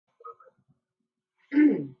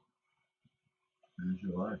Enjoy.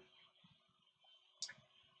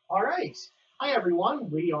 All right. Hi, everyone.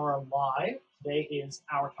 We are live. Today is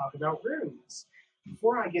our Talk About Runes.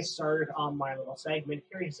 Before I get started on my little segment,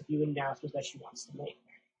 Carrie has a few announcements that she wants to make.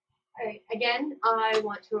 All right. Again, I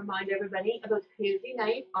want to remind everybody about the community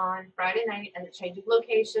night on Friday night and the change of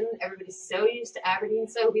location. Everybody's so used to Aberdeen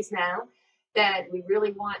Sobeys now that we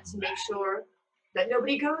really want to make sure that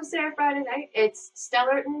nobody goes there Friday night. It's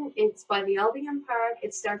Stellarton. It's by the Albion Park.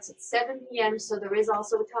 It starts at 7 p.m., so there is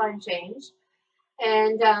also a time change.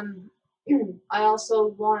 And I also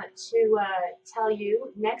want to tell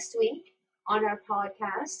you next week on our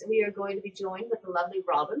podcast, we are going to be joined with the lovely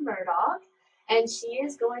Robin Murdoch, and she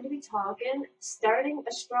is going to be talking starting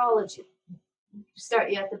astrology.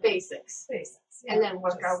 Start you at the basics. Yeah, and then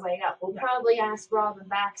work our way up. We'll probably ask Robin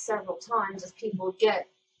back several times as people get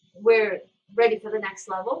ready for the next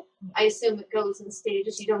level. I assume it goes in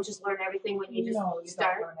stages. You don't just learn everything when you just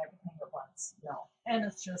start. Don't learn everything at once. No, and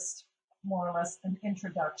it's just more or less an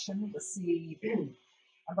introduction to see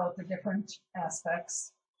about the different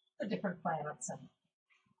aspects, the different planets, and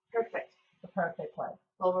Perfect. the part they play.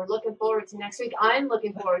 Well, we're looking forward to next week. I'm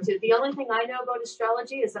looking forward to it. The only thing I know about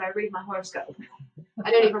astrology is that I read my horoscope.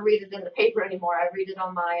 I don't even read it in the paper anymore. I read it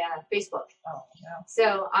on my Facebook. Oh, yeah.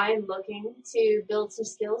 So I'm looking to build some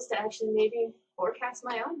skills to actually maybe forecast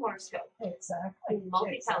my own horoscope. Exactly. I'm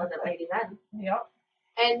multi-talented lady then. Yep.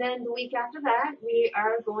 And then the week after that, we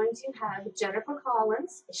are going to have Jennifer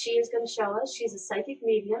Collins. She is going to show us. She's a psychic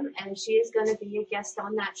medium, and she is going to be a guest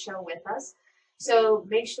on that show with us. So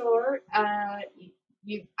make sure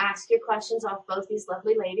you ask your questions off both these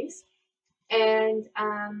lovely ladies. And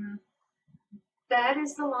that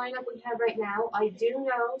is the lineup we have right now. I do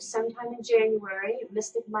know sometime in January,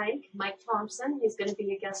 Mystic Mike Thompson, he's going to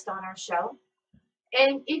be a guest on our show.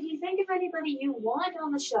 And if you think of anybody you want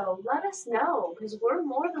on the show, let us know, because we're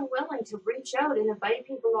more than willing to reach out and invite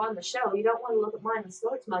people on the show. You don't want to look at mine and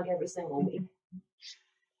Stewart's mug every single week.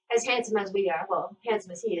 As handsome as we are, well,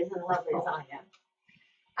 handsome as he is and lovely as I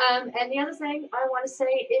am. And the other thing I want to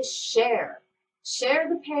say is share. Share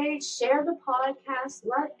the page, share the podcast,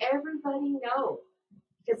 let everybody know.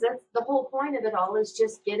 Because that's the whole point of it all, is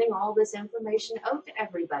just getting all this information out to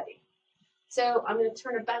everybody. So I'm going to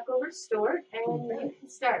turn it back over to Stewart, and you can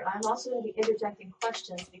start. I'm also going to be interjecting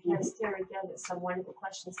questions because Terry gave us some wonderful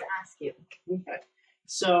questions to ask you. Okay.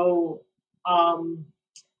 So,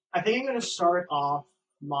 I think I'm going to start off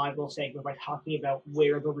my little segment by talking about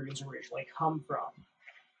where the runes originally come from.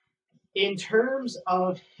 In terms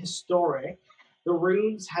of historic, the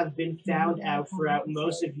runes have been found out throughout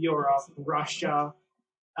most of Europe, Russia,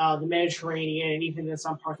 the Mediterranean, and even in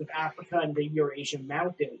some parts of Africa and the Eurasian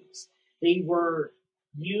mountains. They were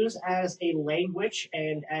used as a language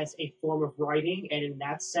and as a form of writing, and in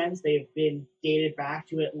that sense, they have been dated back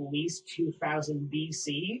to at least 2000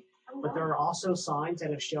 BC, but there are also signs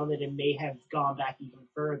that have shown that it may have gone back even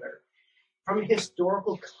further. From a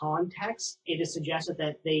historical context, it is suggested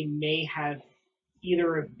that they may have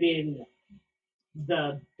either been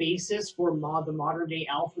the basis for the modern-day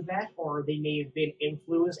alphabet, or they may have been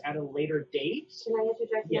influenced at a later date. Can I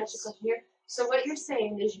interject and ask Yes. a question here? So what you're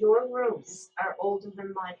saying is your runes are older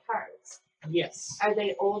than my cards. Yes. Are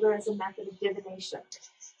they older as a method of divination?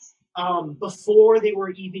 Before they were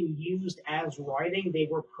even used as writing, they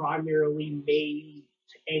were primarily made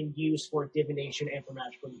and used for divination and for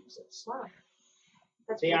magical uses. Wow.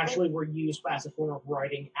 That's They pretty cool. actually were used as a form of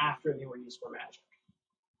writing after they were used for magic.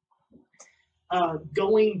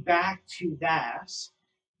 Going back to that,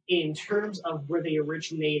 in terms of where they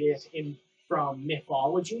originated from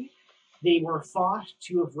mythology, they were thought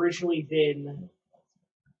to have originally been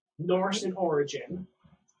Norse in origin,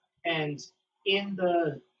 and in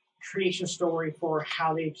the creation story for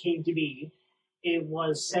how they came to be, it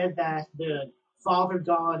was said that the father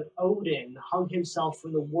god Odin hung himself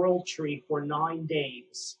from the world tree for 9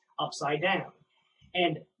 days upside down.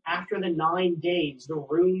 And after the 9 days, the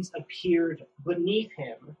runes appeared beneath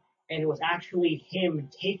him, and it was actually him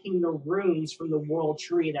taking the runes from the world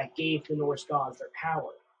tree that gave the Norse gods their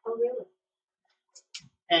power. Oh, really?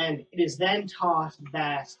 And it is then taught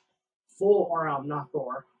that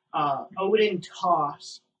Odin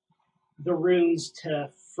taught the runes to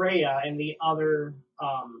Freya and the other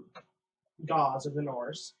gods of the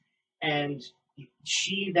Norse, and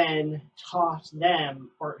she then taught them,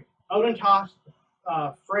 or Odin taught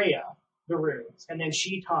Freya the runes, and then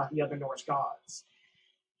she taught the other Norse gods.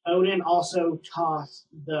 Odin also taught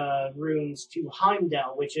the runes to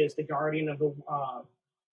Heimdall, which is the guardian of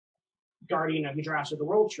Yggdrasil, the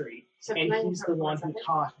World Tree, So and can I he's the interrupt one for a who second?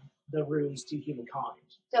 taught the runes to humankind.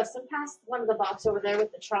 Justin, pass one of the box over there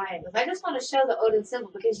with the triangles. I just want to show the Odin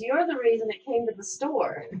symbol because you're the reason it came to the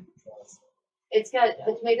store. It's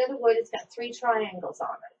made out of wood. It's got 3 triangles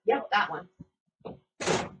on it. Yep, that one.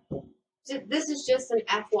 So this is just an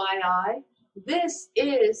FYI. This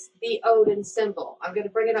is the Odin symbol. I'm going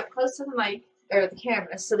to bring it up close to the mic or the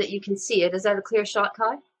camera so that you can see it. Is that a clear shot,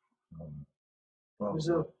 Kai? There's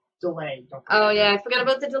a delay. Oh yeah, I forgot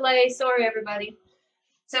about the delay. Sorry, everybody.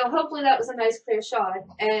 So hopefully that was a nice clear shot.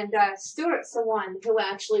 And Stewart's the one who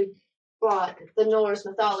actually brought the Norse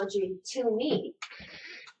mythology to me.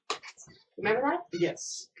 Remember that?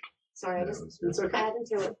 Yes. Sorry, I just It's okay. adding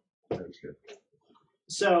to it. That was good.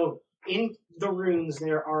 So in the runes,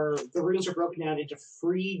 the runes are broken down into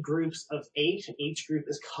 3 groups of 8, and each group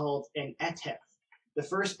is called an etef. The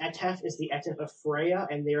first etef is the etef of Freya,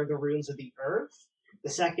 and they are the runes of the earth. The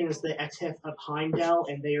second is the etef of Heimdall,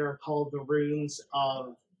 and they are called the runes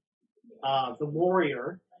of the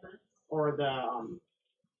warrior, or the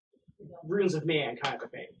runes of man, kind of a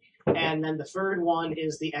thing. And then the third one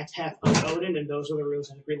is the etef of Odin, and those are the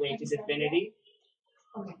runes related to divinity.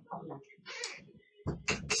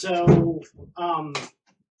 So,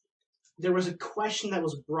 there was a question that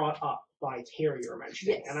was brought up by Terry you were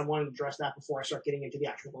mentioning, Yes. and I wanted to address that before I start getting into the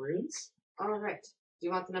actual runes. All right. Do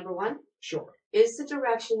you want the number 1? Sure. Is the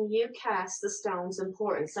direction you cast the stones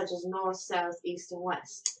important, such as north, south, east, and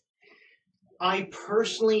west? I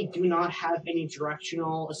personally do not have any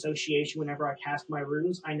directional association whenever I cast my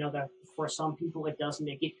runes. I know that for some people it does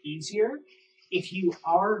make it easier. If you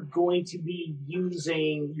are going to be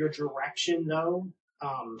using your direction, though,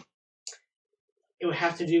 it would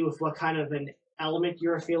have to do with what kind of an element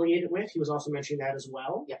you're affiliated with. He was also mentioning that as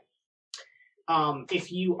well. Yeah.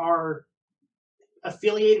 If you are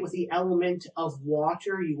affiliated with the element of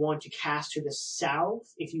water, you want to cast to the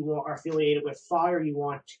south. If you are affiliated with fire, you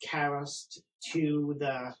want to cast to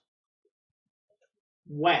the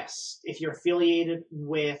west. If you're affiliated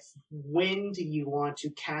with wind, you want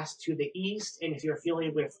to cast to the east. And if you're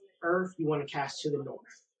affiliated with earth, you want to cast to the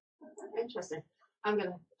north. Interesting. I'm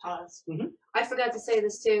going to pause. Mhm. I forgot to say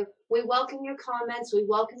this too. We welcome your comments. We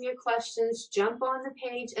welcome your questions. Jump on the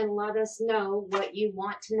page and let us know what you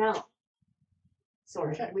want to know.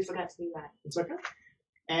 Sorry, Okay. we forgot to do that. It's okay.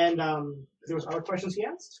 And there was other questions he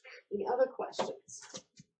asked? The other questions.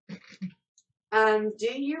 Do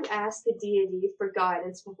you ask the deity for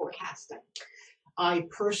guidance before casting? I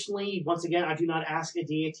personally, once again, I do not ask a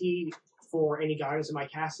deity for any guidance in my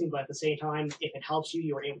casting, but at the same time, if it helps you,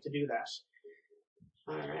 you are able to do that.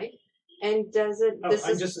 All right. And does it?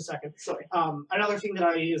 Just a second. Sorry. Another thing that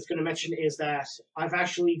I was going to mention is that I've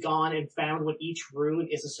actually gone and found what each rune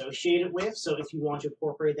is associated with. So if you want to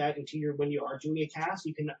incorporate that into when you are doing a cast,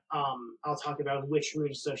 you can. I'll talk about which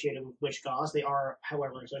rune is associated with which gods. They are,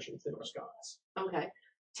 however, associated with the Norse gods. Okay.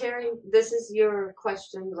 Terry, this is your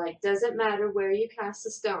question. Like, does it matter where you cast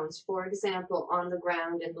the stones? For example, on the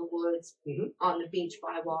ground, in the woods, on the beach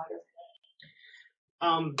by water.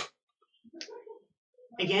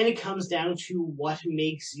 Again, it comes down to what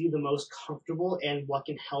makes you the most comfortable and what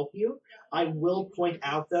can help you. I will point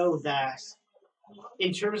out, though, that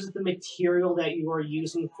in terms of the material that you are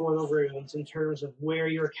using for the runes, in terms of where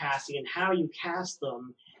you're casting and how you cast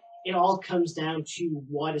them, it all comes down to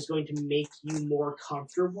what is going to make you more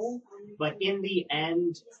comfortable. But in the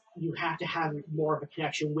end, you have to have more of a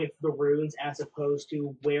connection with the runes as opposed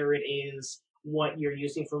to where it is, what you're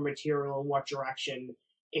using for material, and what direction.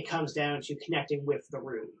 It comes down to connecting with the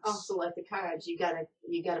runes. Also, like the cards, you gotta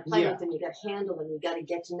play with them, you gotta handle them, you gotta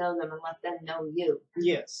get to know them and let them know you.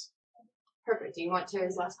 Yes. Perfect. Do you want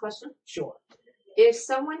Terry's last question? Sure. If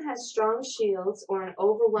someone has strong shields or an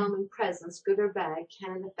overwhelming presence, good or bad,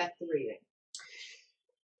 can it affect the reading?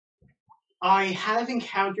 I have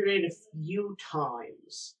encountered it a few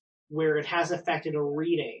times where it has affected a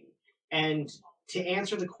reading. And to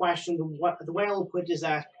answer the question, the way I'll put it is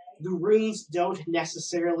that the runes don't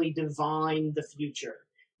necessarily divine the future.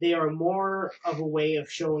 They are more of a way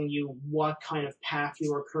of showing you what kind of path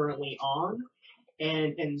you are currently on.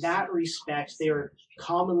 And in that respect, they are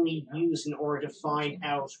commonly used in order to find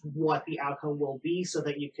out what the outcome will be so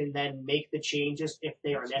that you can then make the changes if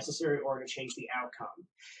they are necessary in order to change the outcome.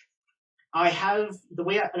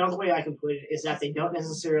 Another way I can put it is that they don't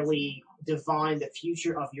necessarily divine the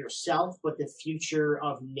future of yourself, but the future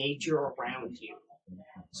of nature around you.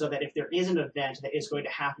 So that if there is an event that is going to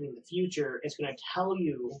happen in the future, it's going to tell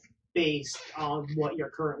you based on what you're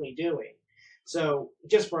currently doing. So,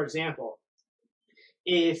 just for example,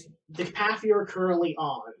 if the path you're currently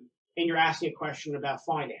on, and you're asking a question about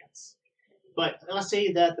finance, But let's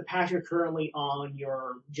say that the path you're currently on,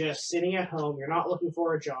 you're just sitting at home, you're not looking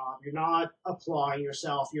for a job, you're not applying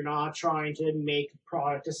yourself, you're not trying to make a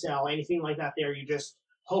product to sell, anything like that there, you're just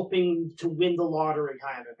hoping to win the lottery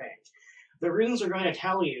kind of thing. The runes are going to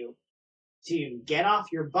tell you to get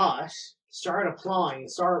off your butt, start applying,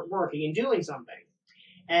 start working, and doing something.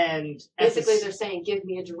 And Basically, they're saying, give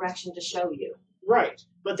me a direction to show you. right,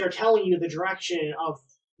 but they're telling you the direction of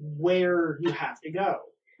where you have to go.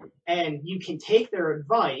 And you can take their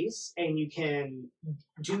advice and you can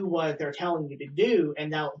do what they're telling you to do,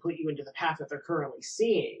 and that will put you into the path that they're currently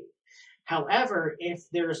seeing. However, if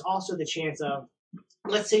there's also the chance of,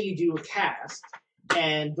 let's say you do a cast,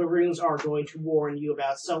 and the runes are going to warn you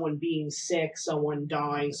about someone being sick, someone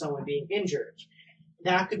dying, someone being injured,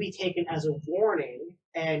 that could be taken as a warning,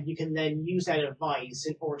 and you can then use that advice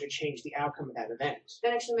in order to change the outcome of that event.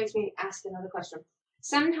 That actually makes me ask another question.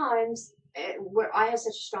 Sometimes, where I have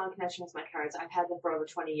such a strong connection with my cards, I've had them for over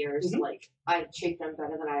 20 years. Mhm. Like, I treat them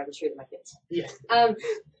better than I ever treated my kids. Yeah.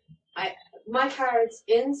 My cards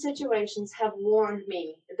in situations have warned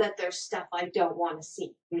me that there's stuff I don't want to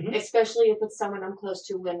see, Mhm. especially if it's someone I'm close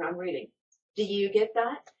to when I'm reading. Do you get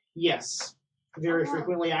that? Yes, very wow.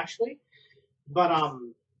 frequently actually. But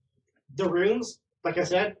the runes, like I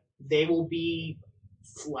said, they will be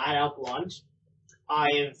flat out blunt.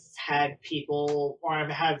 I've had people, or I've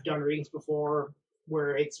had done readings before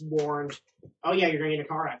where it's warned, oh yeah, you're going to get in a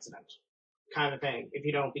car accident, kind of thing, if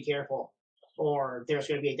you don't be careful. Or there's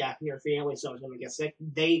going to be a death in your family, someone's going to get sick.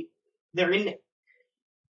 They're in,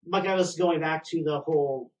 like I was going back to the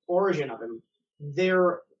whole origin of them,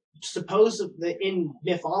 they're supposed in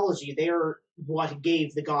mythology, they're what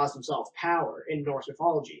gave the gods themselves power in Norse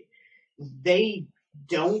mythology. They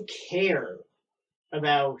don't care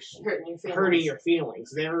about hurting your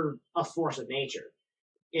feelings. They're a force of nature.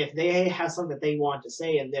 If they have something that they want to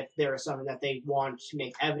say, and if there is something that they want to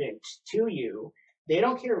make evident to you, they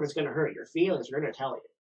don't care if it's going to hurt your feelings. They're going to tell you.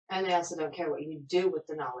 And they also don't care what you do with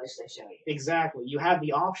the knowledge they show you. Exactly. You have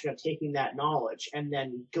the option of taking that knowledge and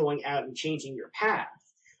then going out and changing your path,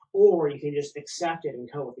 or you can just accept it and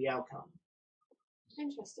go with the outcome.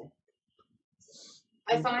 Interesting.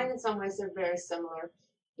 I find in some ways they're very similar.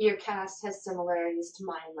 Your cast has similarities to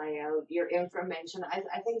my layout. Your information, I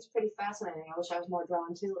think it's pretty fascinating. I wish I was more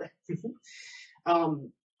drawn to it.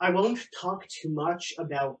 I won't talk too much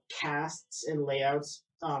about casts and layouts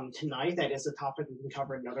tonight. That is a topic we can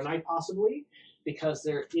cover another night possibly, because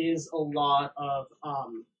there is a lot of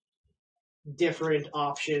different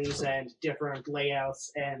options and different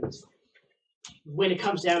layouts, and when it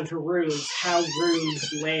comes down to runes, how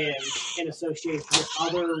runes land in association with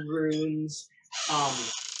other runes,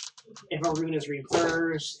 if a rune is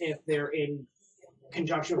reversed, if they're in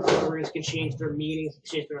conjunction with other runes, can change their meanings,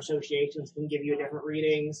 change their associations, can give you different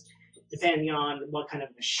readings, depending on what kind of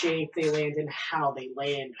shape they land in, how they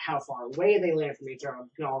land, how far away they land from each other,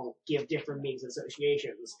 can all give different meanings and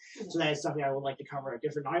associations. So that is something I would like to cover at a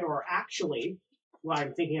different night, or actually, what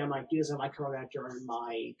I'm thinking I might do is I might cover that during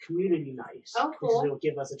my community night. Oh, cool. Because it will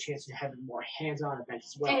give us a chance to have a more hands-on event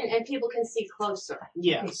as well. And people can see closer.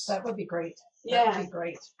 Yes. That would be great. Yeah. That would be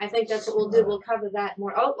great. I think that's what we'll do. We'll cover that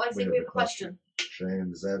more. Oh, I think we have a question.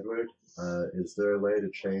 James Edward, is there a way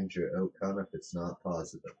to change your outcome if it's not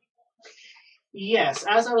positive? Yes,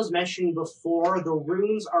 as I was mentioning before, the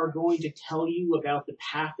runes are going to tell you about the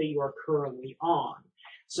path that you are currently on.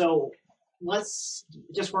 So let's,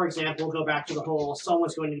 just for example, go back to the whole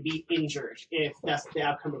someone's going to be injured if that's the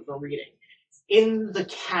outcome of the reading. In the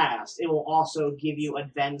cast, it will also give you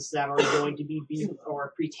events that are going to be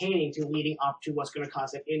or pertaining to leading up to what's going to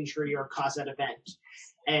cause that injury or cause that event.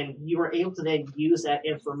 And you are able to then use that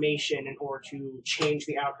information in order to change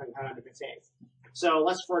the outcome kind of thing. So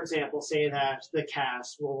let's, for example, say that the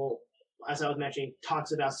cast will, as I was mentioning,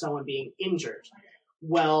 talks about someone being injured.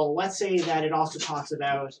 Well, let's say that it also talks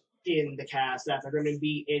about in the cast that they're going to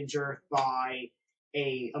be injured by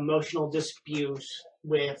a emotional dispute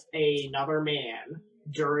with another man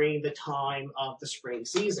during the time of the spring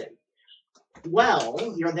season.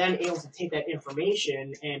 Well, you're then able to take that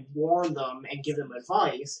information and warn them and give them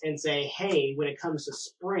advice and say, hey, when it comes to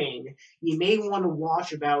spring, you may want to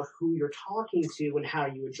watch about who you're talking to and how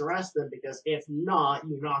you address them, because if not,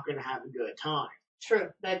 you're not going to have a good time. True.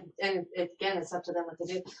 That, and again, it's up to them what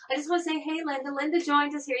to do. I just want to say, hey, Linda. Linda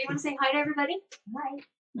joined us here. You want to say hi to everybody?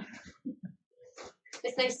 Hi.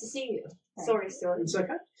 It's nice to see you. Sorry, Stewart. It's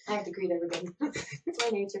okay. I have to greet everybody. It's my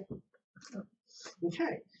nature.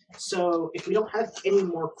 Okay. So if we don't have any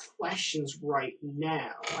more questions right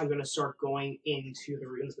now, I'm going to start going into the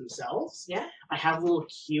runes themselves. Yeah. I have little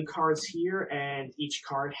cue cards here, and each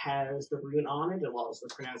card has the rune on it, as well as the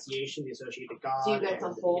pronunciation, the associated god. Do you got and the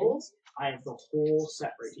whole? names. I have the whole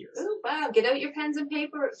set right here. Oh, wow. Get out your pens and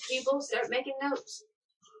paper, people. Start making notes.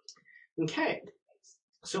 Okay.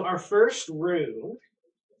 So our first rune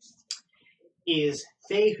is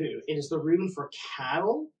Fehu. It is the rune for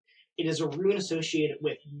cattle. It is a rune associated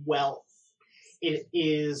with wealth. It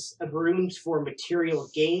is a rune for material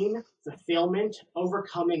gain, fulfillment,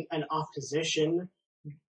 overcoming an opposition,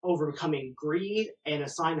 overcoming greed, and a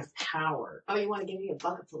sign of power. Oh, you want to give me a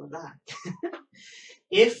bucket full of that?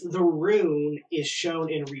 If the rune is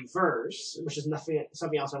shown in reverse, which is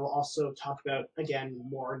something else I will also talk about again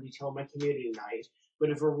more in detail in my community night, but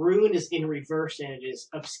if a rune is in reverse and it is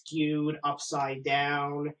obscured, upside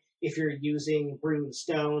down, if you're using rune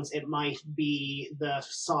stones, it might be the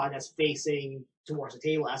side that's facing towards the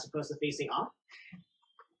table as opposed to facing up.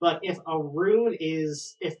 But if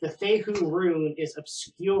the Fehu rune is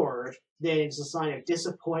obscured, then it's a sign of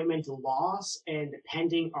disappointment, loss, and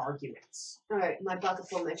pending arguments. All right, my bucket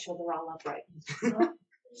full. Make sure they're all upright.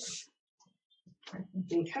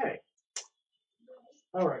 Okay.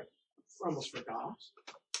 All right. Almost forgot.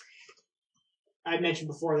 I mentioned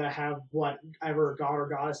before that I have whatever god or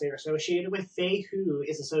goddess they are associated with. Fehu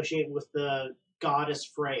is associated with the goddess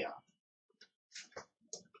Freya.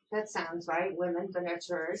 That sounds right. Women, the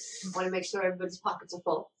nurturers. Want to make sure everybody's pockets are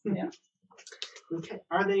full. Okay.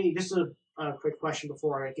 Are they, just a quick question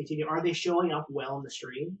before I continue, are they showing up well in the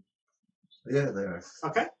stream? Yeah, they are.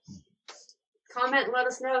 Okay. Comment and let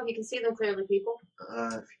us know if you can see them clearly, people.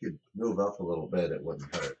 If you could move up a little bit, it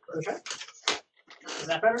wouldn't hurt. But, Okay. Is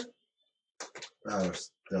that better? we're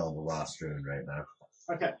still in the last rune right now.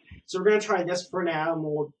 Okay. So we're going to try this for now, and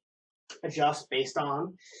we'll adjust based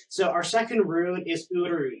on. So our second rune is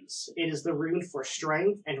Uruz. It is the rune for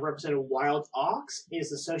strength and represents a wild ox. It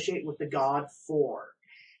is associated with the god Thor.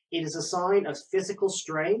 It is a sign of physical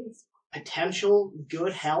strength, potential,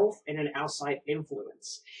 good health, and an outside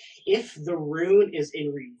influence. If the rune is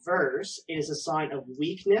in reverse, it is a sign of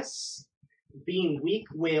weakness, being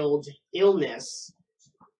weak-willed, illness,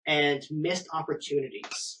 and missed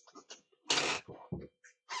opportunities.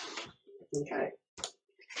 Okay.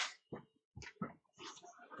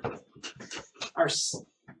 Our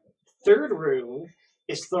third rune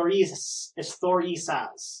is Thorisas.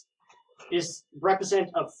 It is represent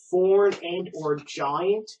a thorn and or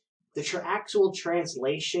giant. The actual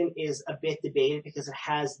translation is a bit debated because it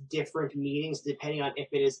has different meanings depending on if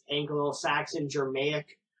it is Anglo-Saxon,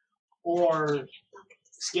 Germanic, or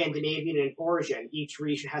Scandinavian in origin. Each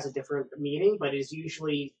region has a different meaning, but it is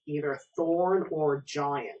usually either thorn or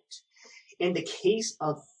giant. In the case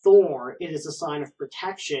of thorn, it is a sign of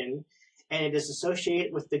protection, and it is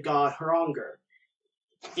associated with the god Hronger.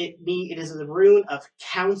 It is a rune of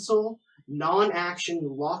counsel, non-action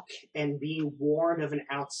luck, and being warned of an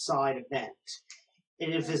outside event.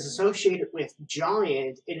 And if it is associated with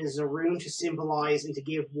giant, it is a rune to symbolize and to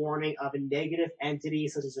give warning of a negative entity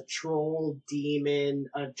such as a troll, demon,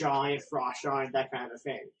 a giant, frost giant, that kind of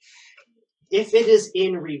thing. If it is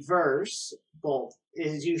in reverse, well, it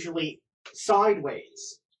is usually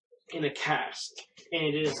sideways in a cast, and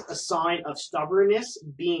it is a sign of stubbornness,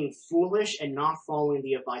 being foolish, and not following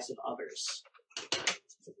the advice of others.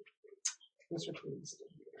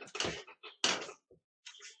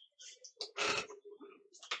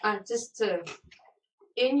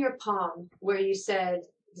 In your palm, where you said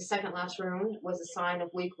the second last rune was a sign of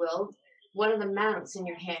weak-willed, one of the mounts in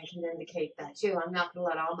your hand can indicate that too. I'm not going to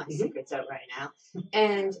let all my secrets out right now.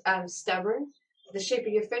 And stubborn, the shape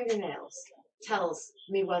of your fingernails tells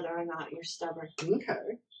me whether or not you're stubborn. Okay.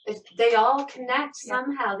 They all connect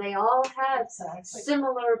somehow. They all have Exactly.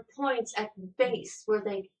 similar points at the base where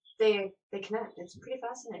they connect. It's pretty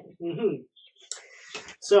fascinating. Mm-hmm.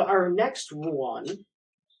 So our next one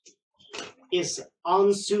is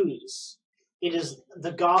Ansuz. It is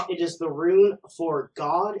the rune for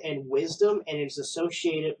God and wisdom, and it is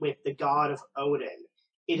associated with the god of Odin.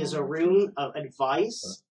 It is a rune of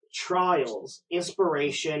advice, trials,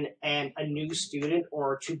 inspiration, and a new student,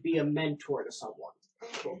 or to be a mentor to someone.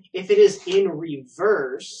 If it is in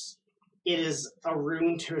reverse, it is a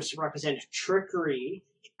rune to represent trickery,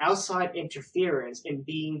 outside interference, and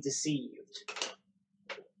being deceived.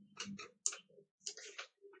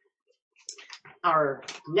 Our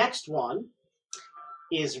next one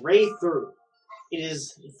is Raythru. It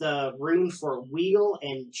is the rune for wheel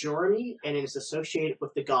and journey, and it is associated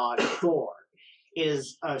with the god Thor. It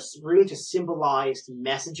is a rune to symbolize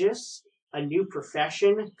messages, a new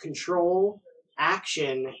profession, control,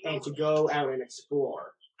 action and to go out and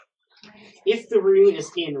explore. If the rune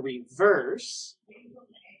is in reverse,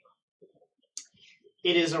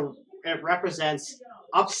 it represents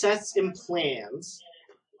upsets in plans,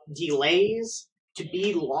 delays, to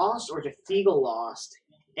be lost or to feel lost,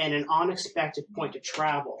 and an unexpected point to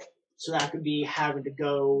travel. So that could be having to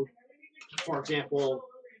go, for example.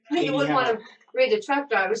 I mean, you wouldn't want to read a truck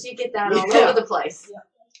driver, so you get that all Yeah. over the place.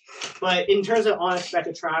 But in terms of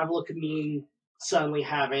unexpected travel, it could mean suddenly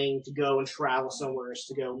having to go and travel somewhere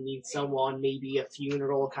to go meet someone, maybe a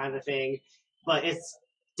funeral kind of thing. But it's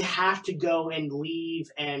to have to go and leave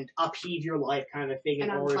and upheave your life kind of thing in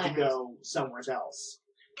And order to unplanned. go somewhere else.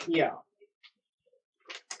 Yeah.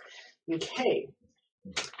 Okay.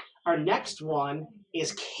 Our next one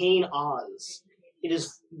is Cane Oz. It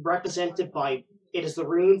is represented by, it is the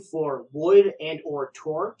rune for wood and or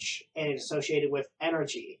torch, and it is associated with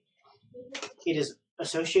energy. It is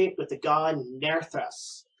associated with the god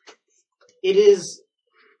Nerthus. It is,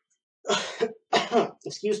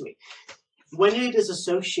 excuse me, when it is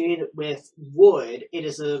associated with wood, it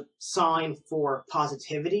is a sign for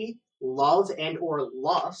positivity, love, and or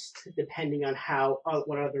lust, depending on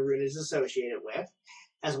what other rune is associated with,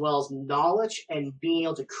 as well as knowledge and being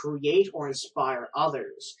able to create or inspire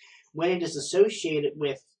others. When it is associated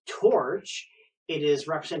with torch, it is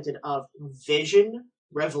represented of vision,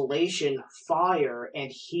 revelation, fire,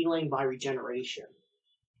 and healing by regeneration.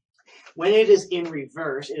 When it is in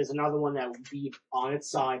reverse, it is another one that would be on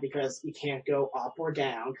its side because you can't go up or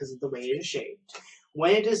down because of the way it is shaped.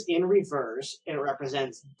 When it is in reverse, it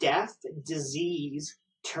represents death, disease,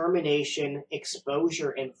 termination,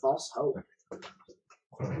 exposure, and false hope.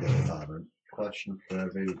 Question for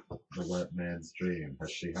every the wet man's dream.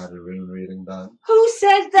 Has she had a rune reading done? Who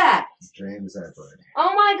said that? James Edward.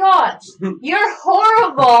 Oh my gosh, you're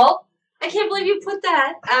horrible. I can't believe you put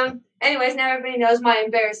that. Anyways, now everybody knows my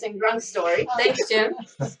embarrassing drunk story. Thanks, Jim.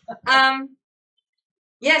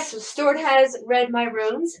 Yes, Stewart has read my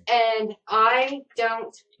runes, and I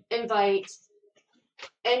don't invite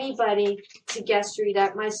anybody to guest read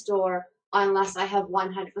at my store unless I have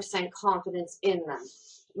 100% confidence in them.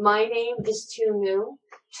 My name is too new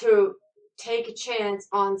to take a chance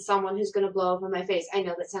on someone who's going to blow up in my face. I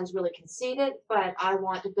know that sounds really conceited, but I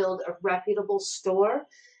want to build a reputable store,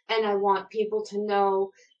 and I want people to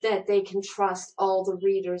know that they can trust all the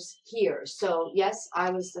readers here. So yes,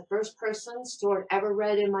 I was the first person Stewart ever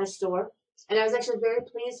read in my store, and I was actually very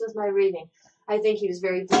pleased with my reading. I think he was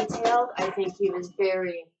very detailed. I think he was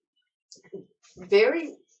very,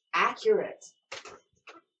 very accurate.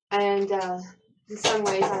 And in some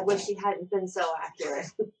ways, I wish he hadn't been so accurate.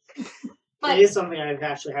 But it is something I've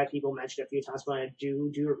actually had people mention a few times when I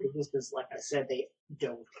do readings, because like I said, they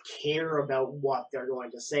don't care about what they're going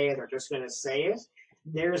to say. They're just going to say it.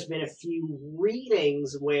 There's been a few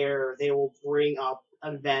readings where they will bring up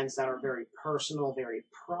events that are very personal, very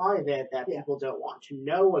private, that people don't want to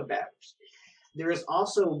know about. There's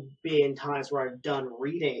also been times where I've done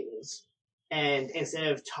readings, and instead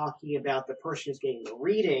of talking about the person who's getting the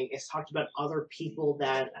reading, it's talked about other people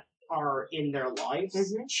that are in their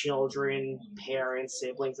lives, children, parents,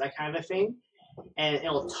 siblings, that kind of thing. And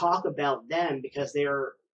it'll talk about them because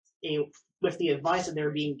they're, with the advice that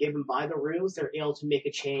they're being given by the runes, they're able to make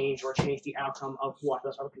a change or change the outcome of what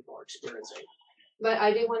those other people are experiencing. But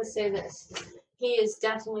I do want to say this. He is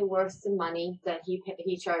definitely worth the money that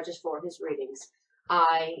he charges for his readings.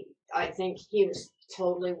 I think he was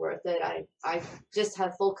totally worth it. I just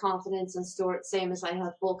have full confidence in Stewart, same as I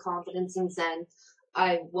have full confidence in Zen.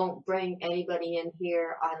 I won't bring anybody in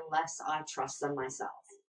here unless I trust them myself.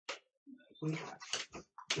 Okay.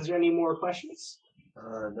 Is there any more questions?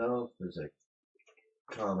 No, there's a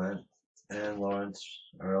comment. And Lawrence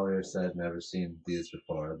earlier said never seen these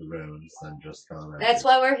before, the runes, then just commented. That's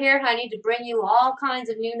why we're here, honey, to bring you all kinds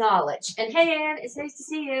of new knowledge. And hey, Ann, it's nice to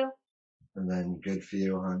see you. And then good for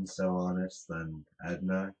you, hon, so honest. Then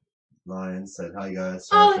Edna Lyons said, hi guys,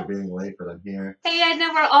 sorry for being late, but I'm here. Hey, Edna,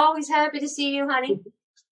 we're always happy to see you, honey.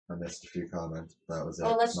 I missed a few comments. That was it.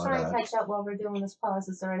 Well, let's My try and bad. catch up while we're doing this pause.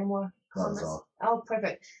 Is there any more That was comments? all. Oh,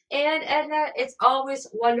 perfect. And Edna, it's always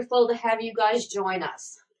wonderful to have you guys join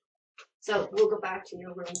us. So we'll go back to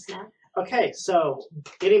your rooms now. Okay, so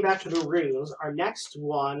getting back to the runes, our next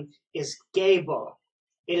one is Gabo.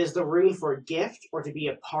 It is the rune for gift or to be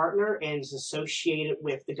a partner and is associated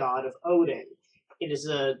with the god of Odin. It is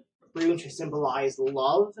a rune to symbolize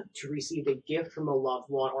love, to receive a gift from a loved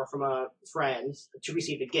one or from a friend, to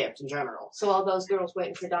receive a gift in general. So all those girls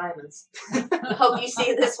waiting for diamonds. Hope you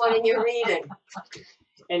see this one in your reading.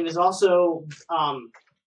 And it is also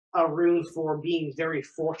a rune for being very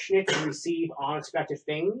fortunate to receive unexpected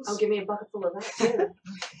things, Oh, give me a bucket full of that too.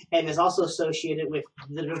 and is also associated with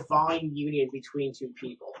the divine union between two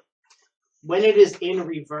people. When it is in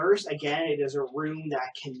reverse, again, it is a rune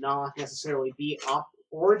that cannot necessarily be up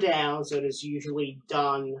or down, so it is usually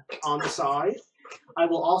done on the side. I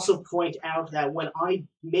will also point out that when I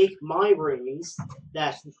make my runes,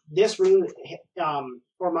 that this rune,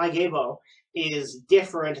 or my Gabo, is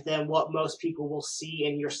different than what most people will see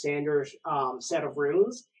in your standard set of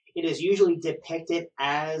runes. It is usually depicted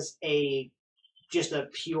as just a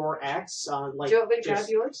pure X. Like Do you want me to grab just,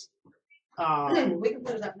 yours? We can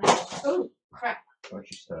put it up now. Oh, crap. Watch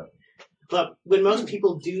your step. but when most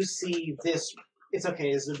people do see this, it's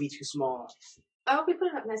okay. This would be too small. Oh, we put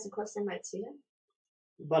it up nice and close. They might see it.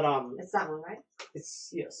 But It's that one, right?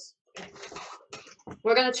 it's yes.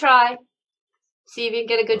 We're gonna try. See if you can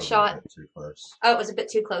get a good Probably shot. a bit too close. Oh, it was a bit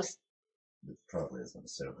too close. It probably isn't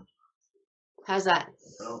assuming. How's that?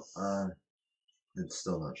 Well, it's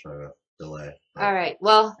still not showing up. Delay. All right.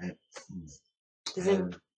 Well, does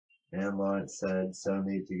it- And Lawrence said, so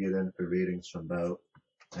need to get in for readings from both.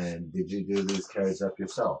 And did you do these cards up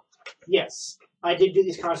yourself? Yes, I did do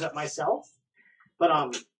these cards up myself.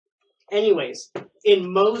 But anyways,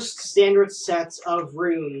 in most standard sets of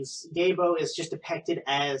runes, Gabo is just depicted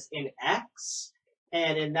as an X,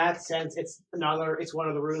 and in that sense, it's one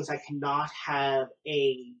of the runes that cannot have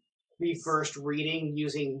a reversed reading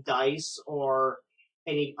using dice or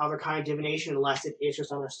any other kind of divination unless it is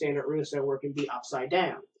just on a standard rune set where it can be upside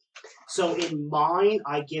down. So in mine,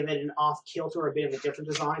 I give it an off-kilter or a bit of a different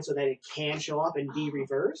design so that it can show up and be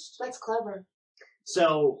reversed. That's clever.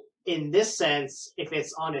 So in this sense, if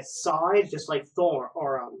it's on its side, just like Thorn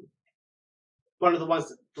or one of the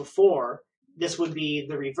ones before, this would be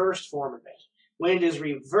the reversed form of it. When it is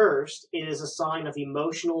reversed, it is a sign of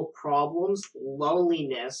emotional problems,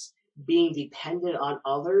 loneliness, being dependent on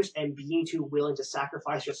others, and being too willing to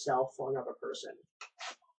sacrifice yourself for another person.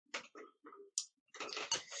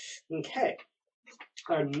 Okay.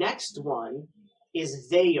 Our next one is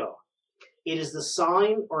Veyo. It is the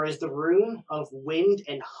sign, or is the rune of wind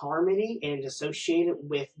and harmony, and is associated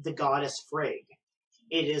with the goddess Frigg.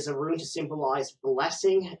 It is a rune to symbolize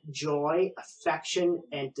blessing, joy, affection,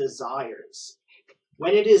 and desires.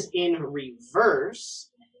 When it is in reverse,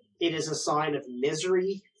 it is a sign of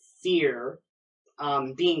misery, fear,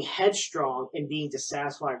 being headstrong, and being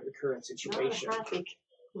dissatisfied with the current situation. Not a happy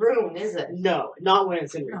rune, is it? No, not when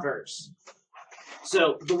it's in reverse.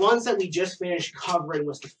 So the ones that we just finished covering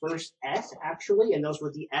was the first Et, actually, and those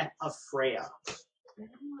were the Et of Freya.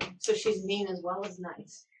 So she's mean as well as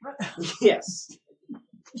nice. Yes.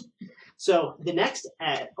 So the next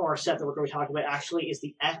Et, or set that we're going to talk about, actually, is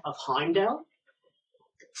the Et of Heimdall.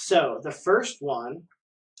 So the first one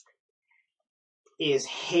is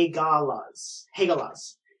Hegalas.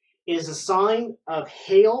 Hegalas. It is a sign of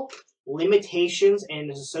hail, limitations,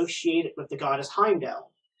 and is associated with the goddess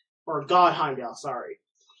Heimdall. Or God Heimdall, sorry.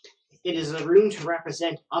 It is a rune to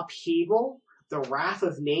represent upheaval, the wrath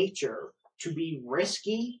of nature, to be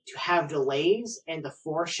risky, to have delays, and the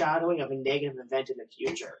foreshadowing of a negative event in the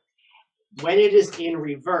future. When it is in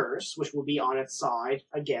reverse, which will be on its side,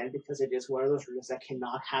 again, because it is one of those runes that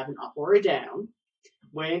cannot have an up or a down,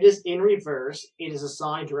 when it is in reverse, it is a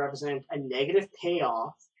sign to represent a negative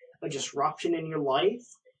payoff, a disruption in your life,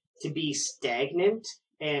 to be stagnant,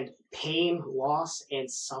 and pain, loss, and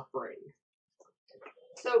suffering.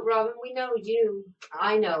 So, Robin,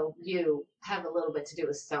 I know you have a little bit to do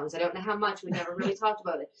with stones. I don't know how much. We never really talked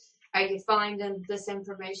about it. Are you finding this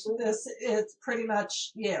information? It's pretty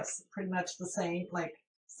much the same, like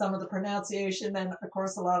some of the pronunciation and, of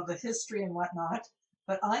course, a lot of the history and whatnot.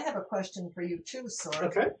 But I have a question for you, too,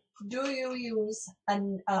 Sword. Okay. Do you use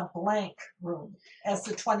a blank rune as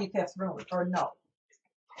the 25th rune, or no?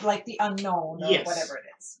 Like the unknown, or Yes. whatever it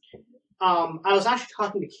is. I was actually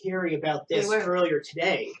talking to Carrie about this earlier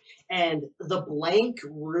today, and the blank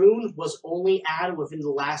rune was only added within the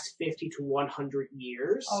last 50 to 100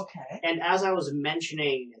 years. Okay. And as I was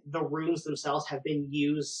mentioning, the runes themselves have been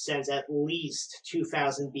used since at least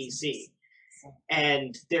 2000 BC.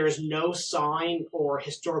 And there's no sign or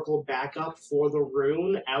historical backup for the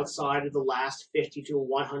rune outside of the last 50 to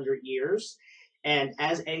 100 years. And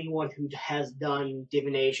as anyone who has done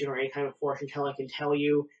divination or any kind of fortune telling can tell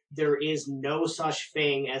you, there is no such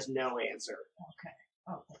thing as no answer.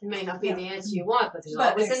 Okay. It may not be the answer you want, but there's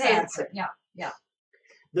always an answer. Yeah.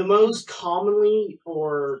 The most commonly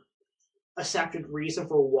or accepted reason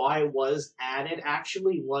for why it was added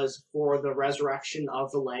actually was for the resurrection of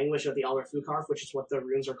the language of the Elder Fukarth, which is what the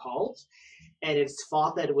runes are called. and it's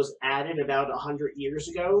thought that it was added about 100 years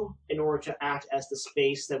ago in order to act as the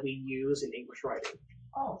space that we use in English writing.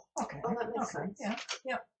 Oh, okay. Oh, that makes Okay, sense.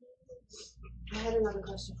 Yeah. I had another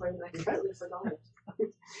question for you, but I completely forgot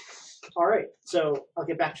it. All right, so I'll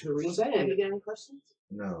get back to the runes then. Have And you got any questions?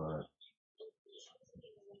 No,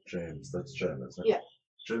 James. That's Jim, isn't it? Yeah.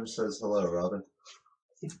 Jim says hello, Robin.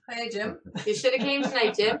 Hey, Jim. You should have came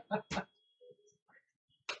tonight, Jim.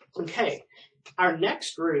 okay, our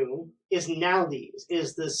next rune is now these. It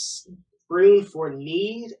is this rune for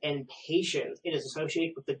need and patience. It is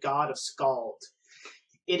associated with the god of Skald.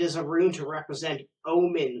 It is a rune to represent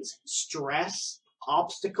omens, stress,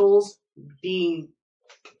 obstacles, being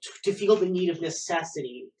to feel the need of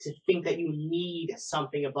necessity, to think that you need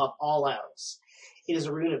something above all else. It is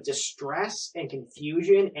a rune of distress and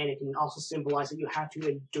confusion, and it can also symbolize that you have to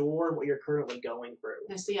endure what you're currently going through.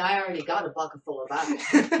 You see, I already got a bucket full of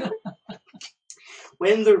that.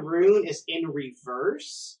 When the rune is in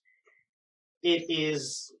reverse, it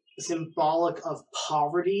is symbolic of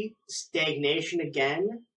poverty, stagnation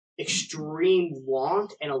again, extreme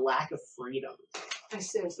want, and a lack of freedom. I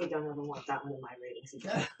seriously don't ever want that one in my ratings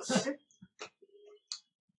again.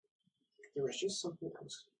 There was just something I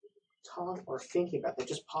was talking or thinking about that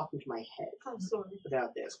just popped into my head I'm sorry.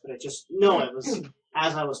 about this, but it was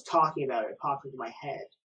as I was talking about it, it popped into my head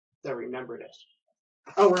that I remembered it.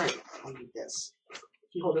 Oh, right. I'll need this. Can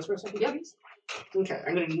you hold this for a second, Yep. please? Okay,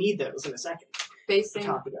 I'm going to need those in a second. Facing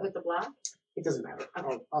Talk about with the black? It doesn't matter.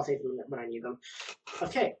 I'll take them when I need them.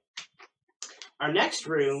 Okay. Our next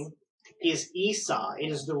rune is Esau.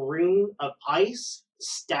 It is the rune of ice,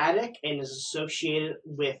 static, and is associated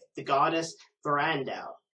with the goddess Verandau.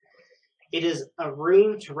 It is a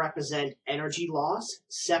rune to represent energy loss,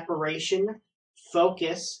 separation,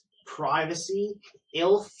 focus, privacy,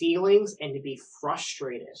 ill feelings, and to be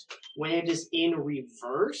frustrated. When it is in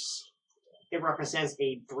reverse, it represents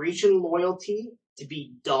a breach in loyalty, to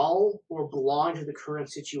be dull or belong to the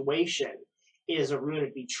current situation. It is a rune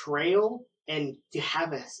of betrayal and to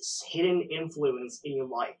have a hidden influence in your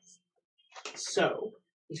life. So,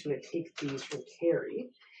 he's going to take these from Carrie.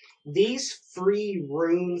 These three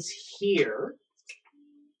runes here,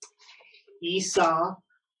 Esau,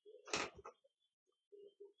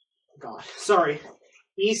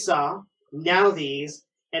 now these,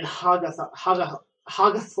 and Hagathlas,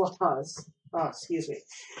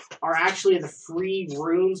 are actually the three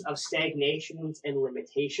runes of stagnations and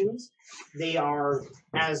limitations. They are,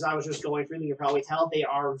 as I was just going through, you can probably tell, they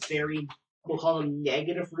are very, we'll call them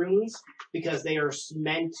negative runes, because they are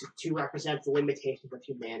meant to represent the limitations of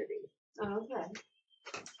humanity. Oh, okay.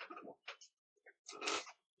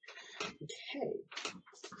 Okay.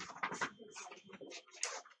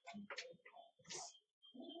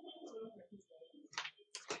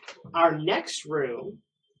 Our next rune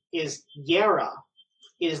is Yera.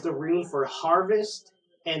 It is the rune for harvest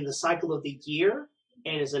and the cycle of the year,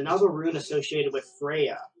 and is another rune associated with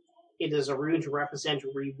Freya. It is a rune to represent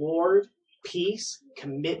reward, peace,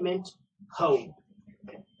 commitment, hope.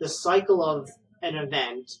 The cycle of an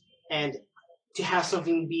event, and to have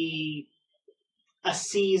something be a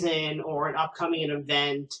season or an upcoming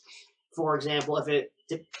event. For example, if it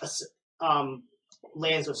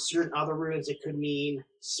lands with certain other runes, it could mean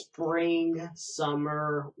spring,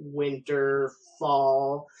 summer, winter,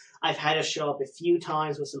 fall. I've had it show up a few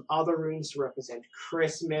times with some other runes to represent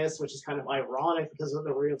Christmas, which is kind of ironic because of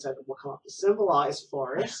the runes that will come up to symbolize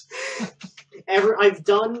for us. I've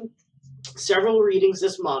done several readings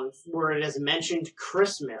this month where it has mentioned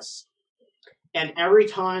Christmas, and every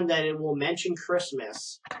time that it will mention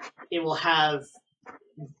Christmas, it will have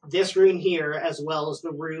this rune here, as well as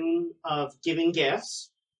the rune of giving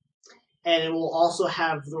gifts, and it will also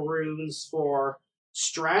have the runes for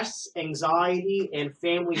stress, anxiety, and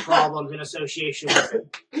family problems in association with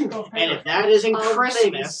it. And if that isn't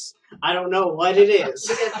Christmas, I don't know what it is.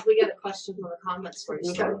 We get a question from the comments for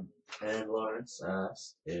you. Okay. And Lawrence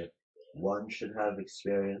asked if one should have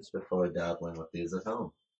experience before dabbling with these at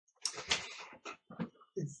home.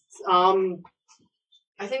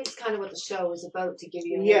 I think it's kind of what the show is about, to give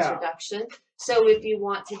you an Yeah. introduction. So if you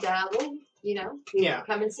want to dabble, Yeah.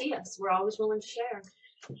 come and see us. We're always willing to share.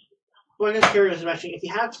 Well, I'm just curious, actually, if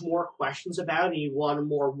you have more questions about it and you want a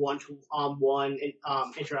more one-on-one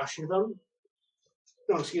introduction to them,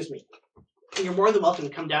 you're more than welcome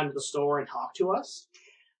to come down to the store and talk to us.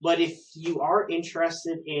 But if you are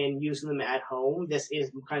interested in using them at home, this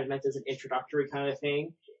is kind of meant as an introductory kind of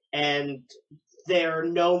thing. And they're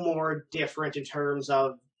no more different in terms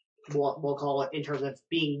of what we'll call it, in terms of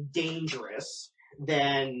being dangerous,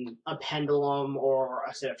 than a pendulum or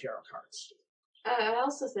a set of tarot cards. I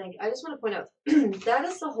also think, I just want to point out, that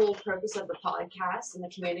is the whole purpose of the podcast and the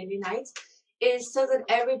community nights, is so that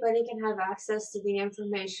everybody can have access to the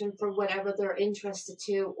information for whatever they're interested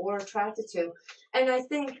to or attracted to. And I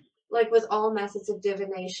think, like with all methods of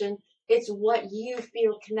divination, it's what you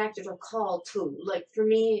feel connected or called to. Like for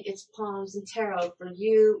me, it's palms and tarot. For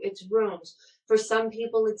you, it's runes. For some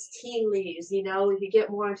people, it's tea leaves. You know, if you get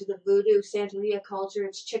more into the voodoo, Santeria culture,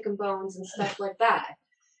 it's chicken bones and stuff like that.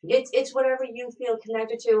 It's whatever you feel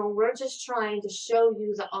connected to, and we're just trying to show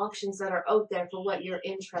you the options that are out there for what you're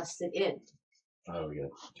interested in. Oh, we got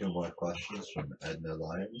 2 more questions from Edna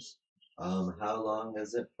Lyons. How long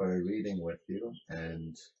is it for a reading with you?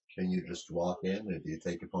 And can you just walk in, or do you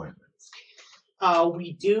take appointments?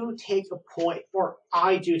 We do take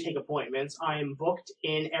I do take appointments. I am booked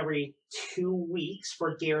in every 2 weeks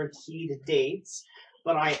for guaranteed dates,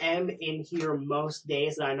 but I am in here most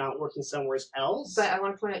days and I'm not working somewhere else. But I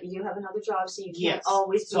want to point out, you have another job, so you can't Yes.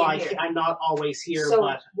 always be So here. I'm not always here, So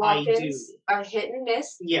but I do. walk-ins are hit and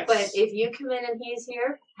miss. Yes. But if you come in and he's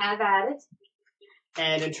here, have at it.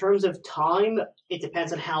 And in terms of time, it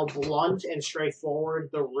depends on how blunt and straightforward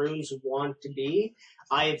the runes want to be.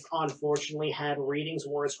 I've unfortunately had readings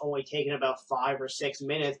where it's only taken about 5 or 6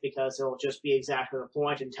 minutes because it'll just be exactly the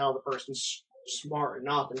point until the person's smart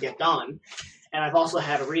enough and get done. And I've also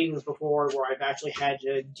had readings before where I've actually had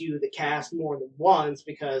to do the cast more than once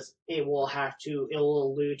because it will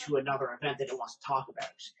allude to another event that it wants to talk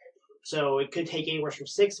about. So it could take anywhere from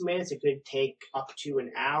 6 minutes. It could take up to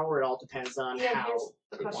an hour. It all depends on how Here's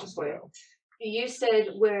the it question wants for to you. go. You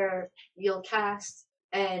said where you'll cast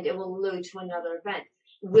and it will allude to another event.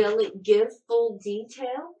 Will it give full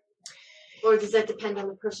detail? Or does that depend on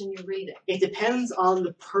the person you're reading? It depends on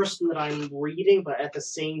the person that I'm reading, but at the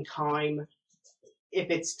same time, if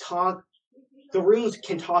it's the runes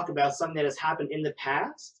can talk about something that has happened in the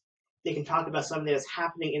past. They can talk about something that is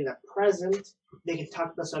happening in the present. They can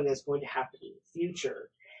talk about something that's going to happen in the future.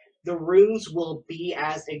 The runes will be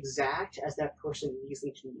as exact as that person needs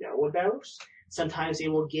them to know about. Sometimes they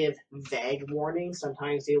will give vague warnings.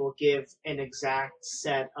 Sometimes they will give an exact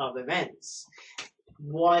set of events.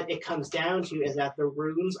 What it comes down to is that the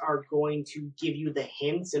runes are going to give you the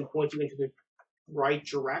hints and point you into the right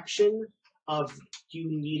direction of you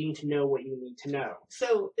needing to know what you need to know.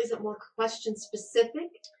 So is it more question specific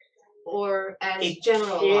or as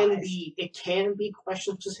generalized? It can be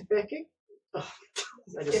question specific. Ugh,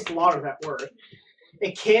 I just slaughtered that word.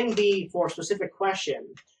 It can be for a specific question,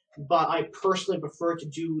 but I personally prefer to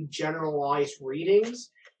do generalized readings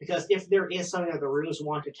because if there is something that the runes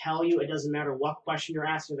want to tell you, it doesn't matter what question you're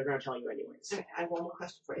asking, they're going to tell you anyways. Okay, I have one more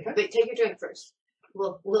question for you. Okay. But take your drink first.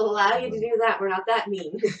 We'll allow you to do that. We're not that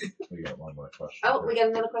mean. We got 1 more question. Oh, we got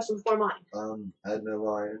another question before mine. Edna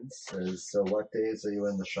Lyons says, so what days are you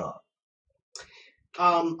in the shop?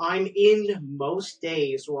 I'm in most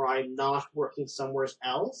days where I'm not working somewhere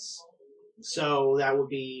else. So that would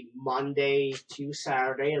be Monday to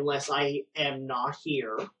Saturday, unless I am not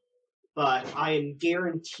here. But I am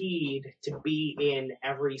guaranteed to be in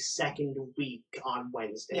every second week on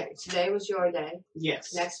Wednesday. Yeah, today was your day.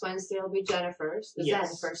 Yes. Next Wednesday will be Jennifer's. Yes.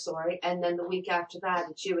 Jennifer's, sorry. And then the week after that,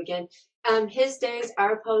 it's you again. His days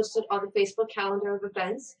are posted on the Facebook calendar of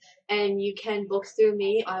events, and you can book through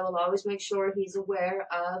me. I will always make sure he's aware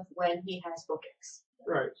of when he has bookings.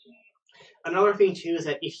 Right. Another thing, too, is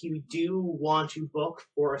that if you do want to book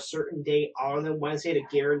for a certain day other than Wednesday to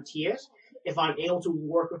guarantee it, if I'm able to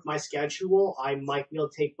work with my schedule, I might be able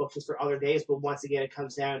to take bookings for other days, but once again, it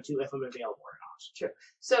comes down to if I'm available or not. Sure.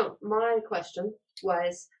 So my question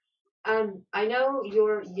was, I know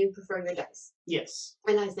you prefer your dice. Yes.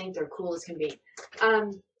 And I think they're cool as can be.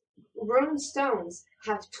 Rune stones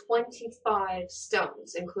have 25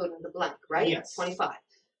 stones, including the blank, right? Yes. 25.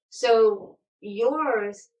 So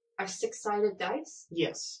yours are 6-sided dice?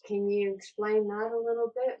 Yes. Can you explain that a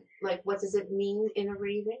little bit? Like, what does it mean in a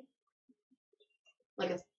reading?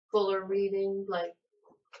 Like a fuller reading? Like,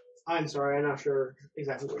 I'm sorry, I'm not sure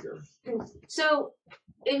exactly what you're... So,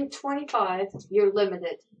 in 25, you're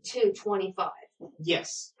limited to 25.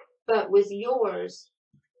 Yes. But with yours,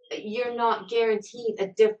 you're not guaranteed a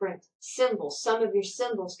different symbol. Some of your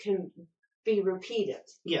symbols can be repeated.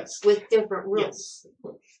 Yes. With different rules.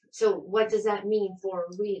 Yes. So what does that mean for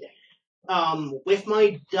a reading? With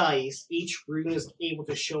my dice, each rune is able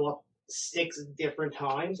to show up 6 different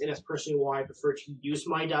times, and that's personally why I prefer to use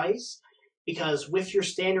my dice. Because with your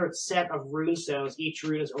standard set of rune stones, each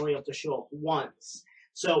rune is only able to show up once.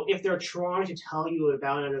 So if they're trying to tell you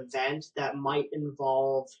about an event that might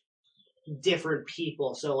involve different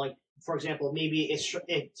people, so like, for example, maybe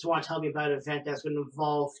it's want to tell me about an event that's going to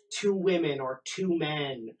involve 2 women or 2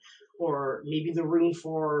 men, or maybe the rune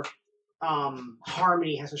for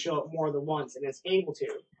harmony has to show up more than once, and it's able to.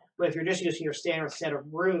 But if you're just using your standard set of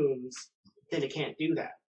runes, then it can't do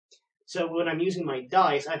that. So when I'm using my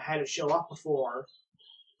dice, I've had it show up before,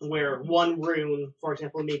 where one rune, for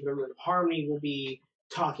example, maybe the rune of harmony, will be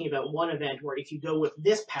talking about one event where if you go with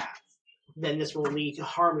this path, then this will lead to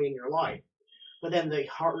harmony in your life. But then the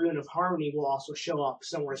rune of harmony will also show up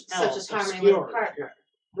somewhere else. Such as harmony obscured. with a partner.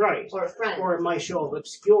 Right. Or a friend. Or it might show up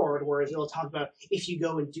obscured, whereas it'll talk about if you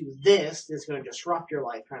go and do this, it's going to disrupt your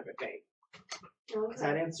life, kind of a thing. Okay. Does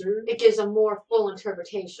that answer? It gives a more full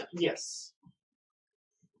interpretation. Yes.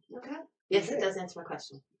 Okay. Yes, Okay. it does answer my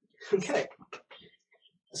question. Okay.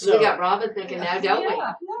 So We got Robin thinking now, don't we?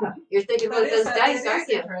 Yeah. You're thinking about those dice, aren't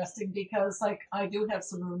you? Interesting because, like, I do have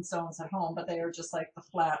some rune stones at home, but they are just like the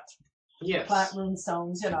flat yes. rune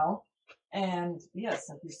stones, And yes,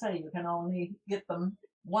 like you say, you can only get them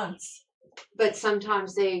once. But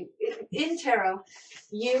sometimes in tarot,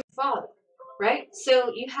 you father, right?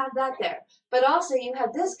 So you have that there. But also you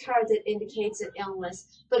have this card that indicates an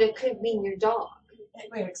illness, but it could mean your dog.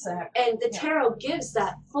 Exactly. And the tarot gives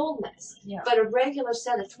that fullness. Yeah. But a regular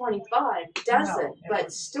set of 25 doesn't. No,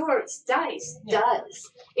 but Stewart's dice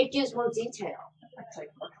does. It gives more detail. I'll take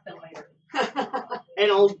a look at them later.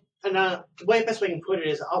 And the way best way I can put it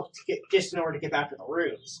is, just in order to get back to the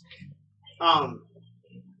runes.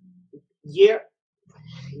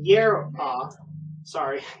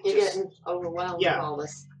 Sorry. You're getting overwhelmed with all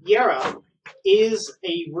this. Yera is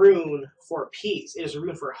a rune for peace. It is a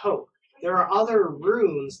rune for hope. There are other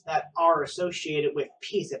runes that are associated with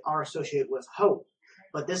peace, that are associated with hope.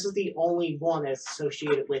 But this is the only one that's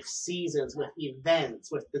associated with seasons, with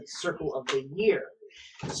events, with the circle of the year.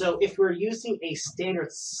 So if we're using a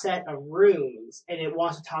standard set of runes and it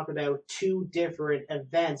wants to talk about 2 different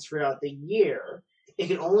events throughout the year, it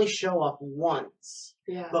can only show up once.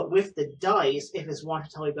 Yeah. But with the dice, if it's wanting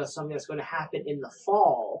to tell you about something that's going to happen in the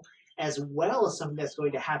fall, as well as something that's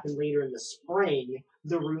going to happen later in the spring,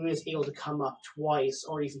 the rune is able to come up twice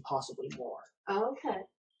or even possibly more. Okay.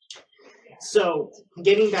 So,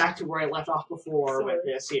 getting back to where I left off before with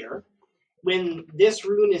this here, when this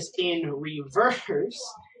rune is in reverse,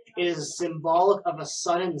 it is symbolic of a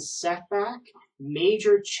sudden setback,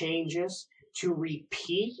 major changes, to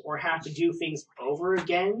repeat or have to do things over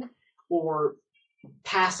again, or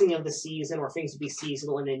passing of the season, or things to be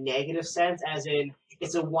seasonal in a negative sense, as in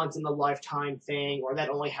it's a once-in-a-lifetime thing, or that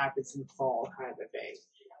only happens in fall kind of a thing.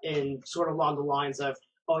 And sort of along the lines of,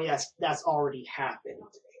 oh yes, that's already happened.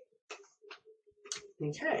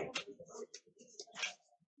 Okay.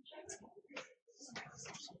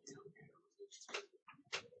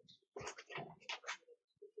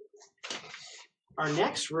 Our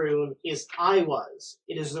next rune is I Was.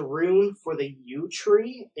 It is the rune for the yew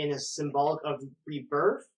tree and is symbolic of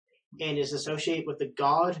rebirth and is associated with the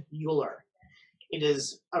god Euler. It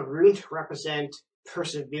is a rune to represent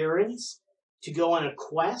perseverance, to go on a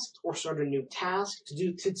quest or start a new task,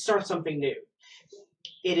 to start something new.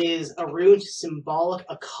 It is a rune symbolic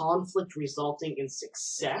of conflict resulting in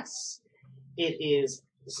success. It is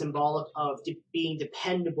symbolic of being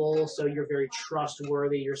dependable, so you're very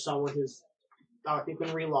trustworthy. You're someone who's you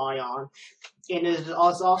can rely on. And it is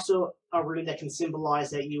also a rune that can symbolize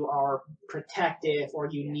that you are protective, or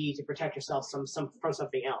you need to protect yourself from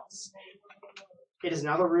something else. It is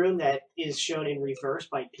another rune that is shown in reverse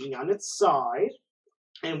by being on its side.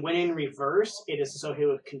 And when in reverse, it is associated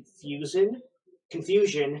with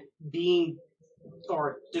confusion, being,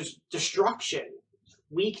 or destruction,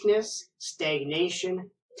 weakness, stagnation,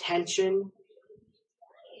 tension,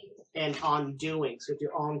 and undoing. So to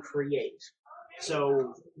uncreate.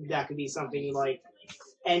 So that could be something like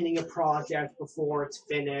ending a project before it's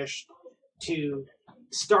finished, to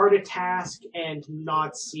start a task and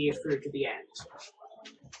not see it through to the end.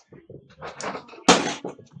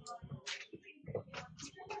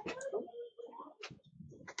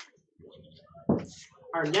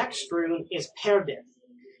 Our next rune is Perdith.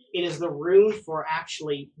 It is the rune for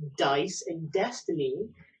actually dice and destiny,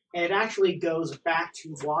 and it actually goes back to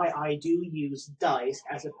why I do use dice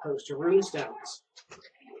as opposed to runestones.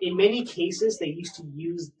 In many cases, they used to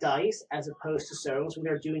use dice as opposed to stones when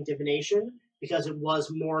they're doing divination, because it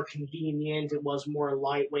was more convenient, it was more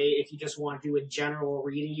lightweight. If you just want to do a general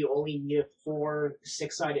reading, you only need 4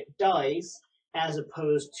 6-sided dice, as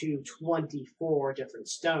opposed to 24 different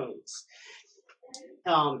stones.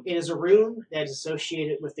 It is a rune that is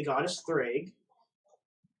associated with the goddess Frigg,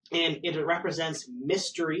 and it represents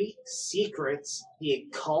mystery, secrets, the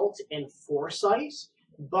occult, and foresight.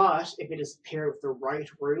 But if it is paired with the right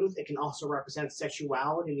runes, it can also represent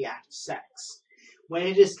sexuality and the act of sex. When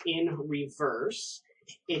it is in reverse,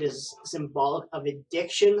 It is symbolic of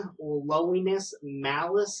addiction, loneliness,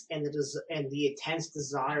 malice, and the intense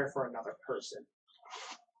desire for another person.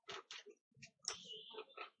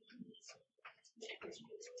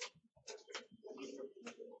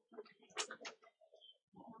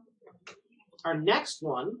 Our next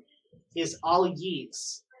one is Al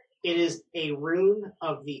Yiz. It is a rune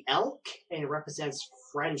of the elk, and it represents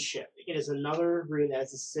friendship. It is another rune that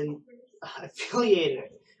is affiliated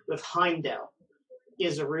with Heimdall. It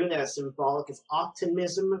is a rune that is symbolic of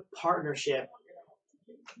optimism, partnership,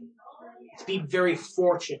 to be very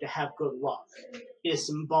fortunate, to have good luck. It is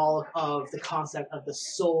symbolic of the concept of the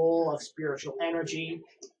soul, of spiritual energy.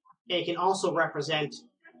 And it can also represent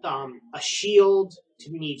a shield,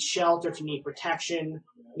 to need shelter, to need protection,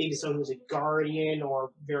 maybe someone who's a guardian or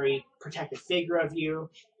very protective figure of you.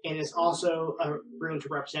 And it's also a rune to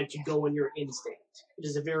represent to go on your instinct. It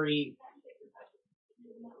is a very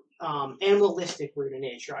animalistic rune in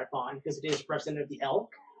nature, I find, because it is representative of the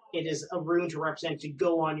elk. It is a rune to represent to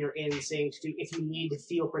go on your instinct, to if you need to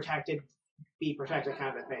feel protected, be protected,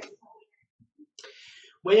 kind of a thing.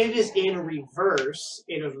 When it is in reverse,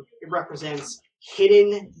 it represents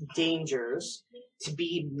hidden dangers, to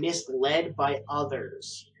be misled by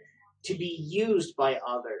others, to be used by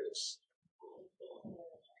others.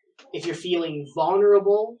 If you're feeling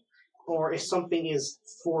vulnerable, or if something is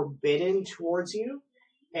forbidden towards you,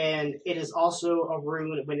 and it is also a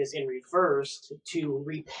rune when it's in reverse to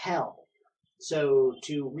repel. So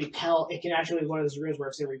to repel, it can actually be one of those runes where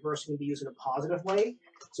it's in reverse, it can be used in a positive way.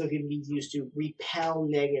 So it can be used to repel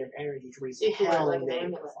negative energy, to repel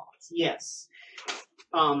negative thoughts. Yes.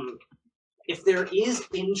 If there is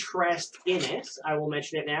interest in it, I will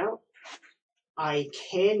mention it now. I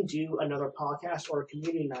can do another podcast or a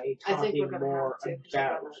community night talking more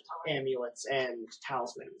about amulets and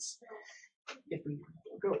talismans. If we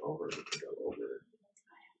go over, we can go over.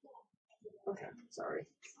 Okay, sorry.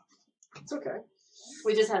 It's okay.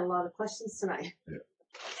 We just had a lot of questions tonight. Yeah.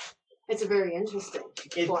 It's a very interesting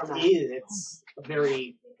format. It is. It's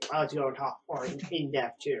very, I like to go and talk more in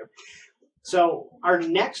depth too. So our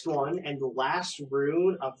next one and the last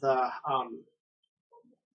rune of the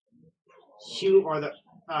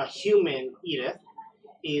human Edith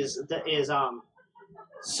is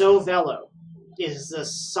Sovelo. Is the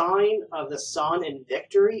sign of the sun and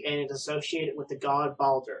victory, and it is associated with the god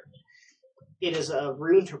Balder. It is a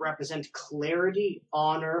rune to represent clarity,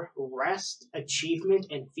 honor, rest, achievement,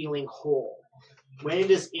 and feeling whole. When it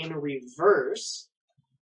is in reverse,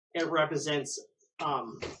 it represents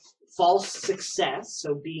false success,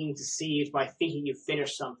 so being deceived by thinking you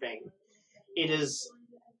finished something. It is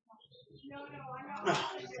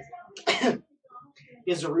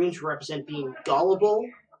is a rune to represent being gullible,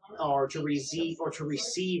 or to receive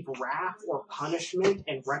wrath or punishment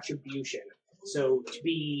and retribution. So to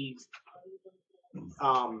be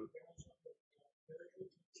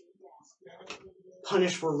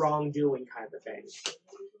punished for wrongdoing, kind of a thing.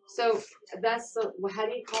 So that's the, how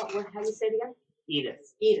do you call it? How do you say it again?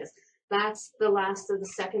 Edith. Edith. That's the last of the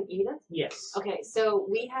second Edith? Yes. Okay, so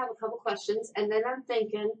we have a couple questions, and then I'm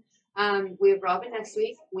thinking, we have Robin next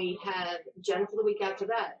week, we have Jennifer the week after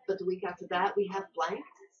that, but the week after that we have blank.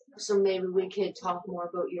 So maybe we could talk more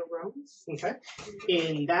about your rooms. Okay.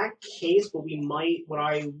 In that case, what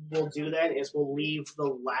I will do then is we'll leave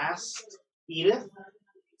the last Edith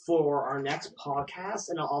for our next podcast,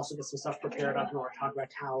 and I'll also get some stuff prepared up in order to talk about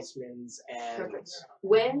talismans and. Perfect.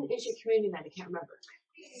 When is your community night? I can't remember.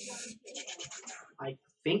 I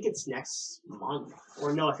think it's next month,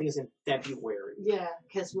 or no, I think it's in February. Yeah,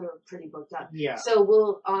 because we're pretty booked up. Yeah. So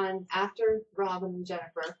we'll after Robin and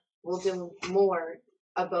Jennifer, we'll do more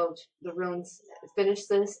about the runes, finish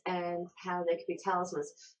this, and how they could be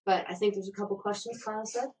talismans. But I think there's a couple questions Kyle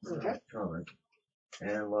said. Okay. Comment.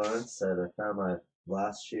 And Lawrence said, I found my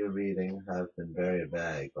last few readings have been very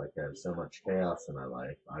vague, like I have so much chaos in my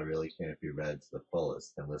life, I really can't be read to the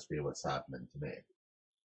fullest. Can this be what's happening to me?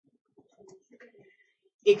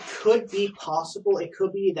 It could be possible. It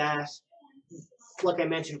could be that, like I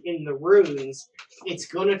mentioned in the runes, it's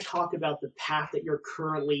going to talk about the path that you're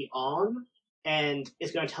currently on, and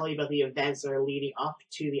it's going to tell you about the events that are leading up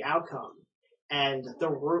to the outcome. And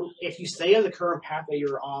if you stay on the current path that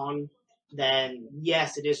you're on, then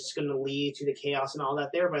yes, it is just going to lead to the chaos and all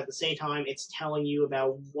that there, but at the same time, it's telling you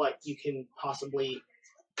about what you can possibly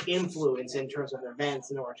influence in terms of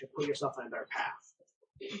events in order to put yourself on a better path.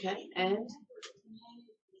 Okay, and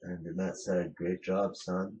Annette said, great job,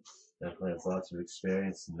 son. Definitely has lots of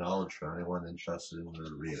experience and knowledge for anyone interested in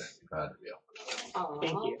the reading. Proud of you. Aww.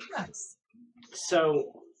 Thank you. Nice.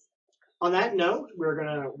 So, On that note, we're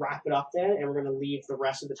gonna wrap it up then, and we're gonna leave the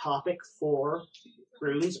rest of the topic for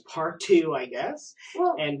Runes Part 2, I guess.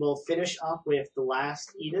 Well, And we'll finish up with the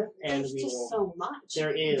last Edith, and there's we just will. so much.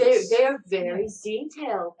 There is. They're very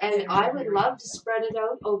detailed, and I would love to spread it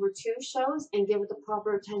out over 2 shows and give it the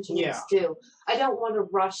proper attention it's due. I don't want to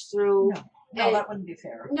rush through. No, that wouldn't be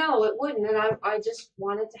fair. No, it wouldn't, and I just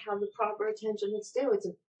wanted to have the proper attention it's due. It's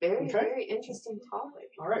a very, very interesting topic.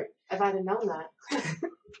 All right. If I'd have known that.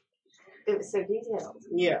 It was so detailed.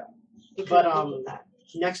 Yeah. But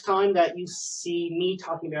next time that you see me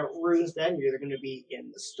talking about runes, then you're either going to be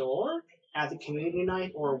in the store, at the community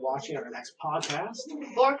night, or watching our next podcast.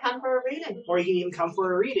 Or come for a reading. Or you can even come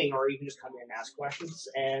for a reading, or you can just come in and ask questions,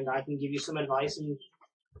 and I can give you some advice and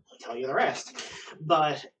tell you the rest.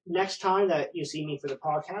 But next time that you see me for the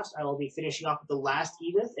podcast, I will be finishing up with the last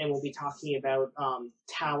Edith, and we'll be talking about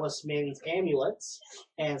talismans, amulets,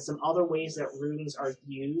 and some other ways that runes are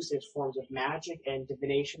used as forms of magic and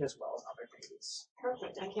divination, as well as other things.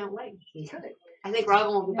 Perfect. I can't wait. Okay. I think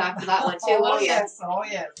Robin will be back for that one too. Oh, yes. Oh,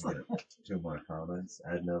 yes. 2 more comments.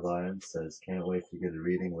 Edna Lyons says, can't wait to get a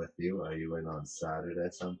reading with you. Are you in on Saturday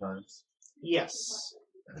sometimes? Yes.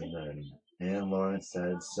 And then Ann Lawrence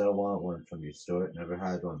said, so want one from you, Stewart. Never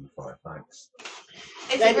had one before. Thanks.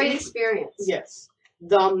 It's a great experience. Yes.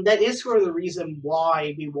 That is sort of the reason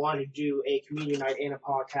why we want to do a community night and a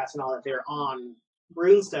podcast and all that there on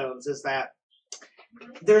Runestones, is that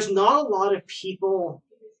there's not a lot of people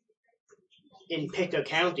in Pictou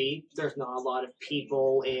County. There's not a lot of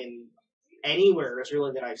people in anywhere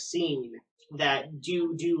really that I've seen that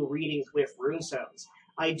do readings with Runestones.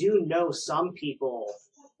 I do know some people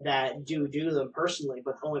that do them personally,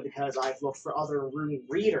 but only because I've looked for other rune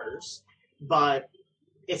readers. But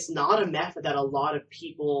it's not a method that a lot of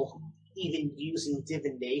people even use in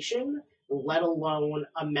divination, let alone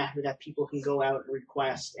a method that people can go out and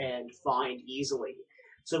request and find easily.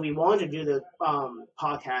 So we wanted to do the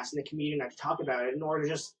podcast in the community and to talk about it in order to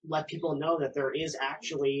just let people know that there is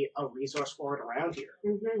actually a resource for it around here.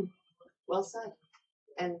 Mm-hmm. Well said.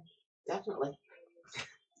 And definitely.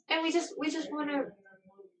 And we just want to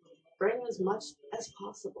bring as much as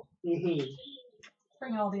possible. Mm-hmm.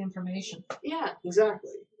 Bring all the information. Yeah.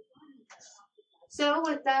 Exactly. So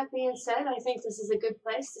with that being said, I think this is a good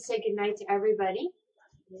place to say goodnight to everybody.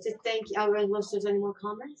 To thank you. Unless there's any more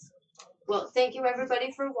comments. Well, thank you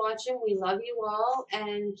everybody for watching. We love you all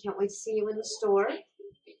and can't wait to see you in the store.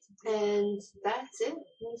 And that's it.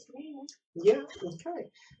 Yeah, okay.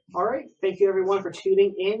 All right. Thank you, everyone, for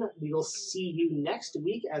tuning in. We will see you next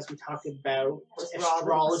week as we talk about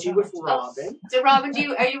astrology with Robin. Oh, so, Robin,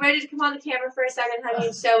 are you ready to come on the camera for a second, honey,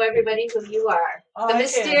 and show everybody who you are? The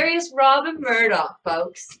mysterious Robin Murdoch,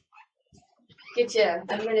 folks. Get you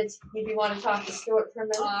a minute if you want to talk to Stewart for a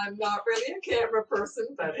minute. I'm not really a camera person,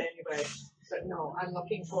 but anyway. But no, I'm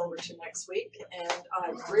looking forward to next week, and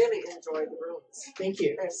I really enjoyed the rooms. Thank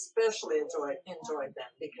you. I especially enjoyed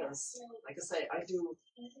them because, like I say, I do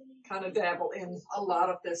kind of dabble in a lot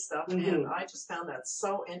of this stuff, and I just found that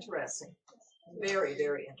so interesting. Very,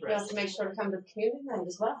 very interesting. You have to make sure to come to the community night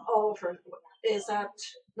as well. Oh, is that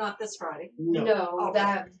not this Friday? No,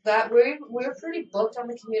 okay. that we're pretty booked on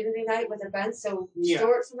the community night with events, so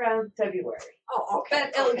Stewart's around February. Oh,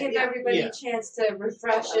 okay. But it'll give everybody a chance to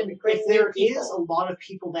refresh and bring if there is a lot of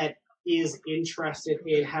people that is interested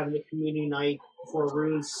in having a community night for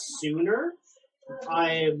runes sooner,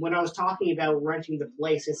 when I was talking about renting the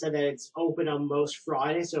place, I said that it's open on most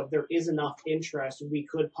Fridays, so if there is enough interest, we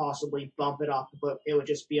could possibly bump it up, but it would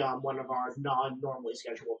just be on one of our non-normally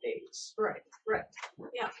scheduled days. Right.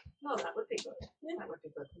 Yeah. No, that would be good. Yeah, that would be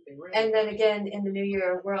good. Would be really and then again, in the new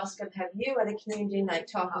year, we're also going to have you at a community night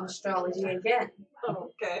talking astrology again.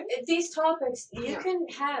 Okay. These topics, you can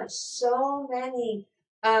have so many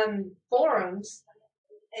forums,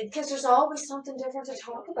 because there's always something different to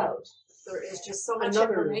talk about. There is just so much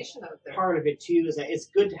Another information out there. Part of it too is that it's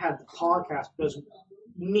good to have the podcast because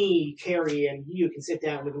me, Carrie, and you can sit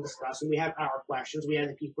down and we can discuss, and we have our questions. We have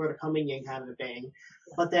the people that are coming in kind of a bang.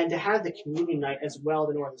 But then to have the community night as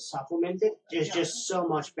well in order to supplement it is just so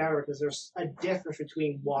much better because there's a difference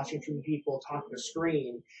between watching two people talk on the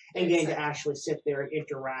screen and getting to actually sit there and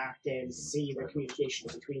interact and see the communication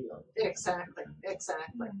between them. Exactly.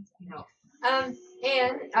 No. And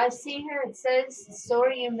I see here it says,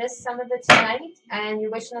 sorry you missed some of it tonight, and you're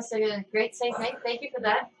wishing us a great safe night. Thank you for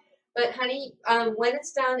that. But honey, when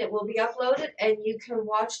it's done, it will be uploaded, and you can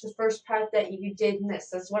watch the first part that you did miss.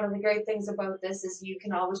 That's one of the great things about this is you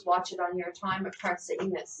can always watch it on your time at parts that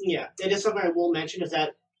you miss. Yeah, it is something I will mention is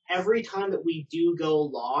that every time that we do go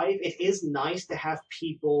live, it is nice to have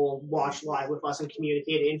people watch live with us and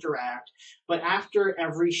communicate and interact. But after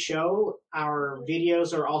every show, our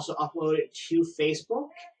videos are also uploaded to Facebook,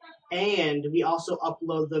 and we also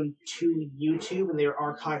upload them to YouTube, and they are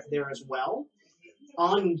archived there as well.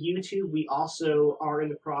 On YouTube, we also are in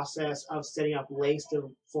the process of setting up links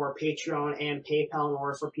for Patreon and PayPal in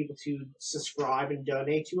order for people to subscribe and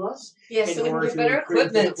donate to us. Yeah, so in we can order get to better improve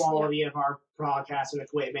the equipment. quality of our broadcast and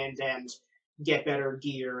equipment and get better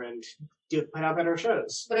gear and put out better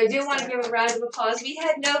shows. But I do want to give a round of applause. We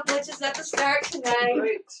had no glitches at the start tonight.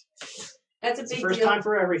 Great. That's a It's the big first deal. time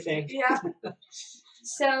for everything. Yeah.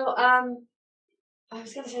 So, I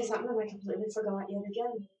was going to say something and I completely forgot yet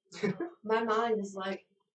again. My mind is like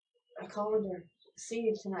a colander. See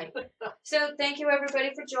you tonight. So thank you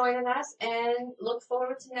everybody for joining us, and look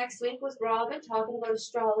forward to next week with Robin talking about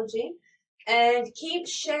astrology. And keep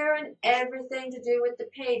sharing everything to do with the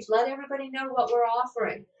page. Let everybody know what we're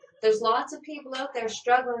offering. There's lots of people out there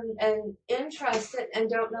struggling and interested and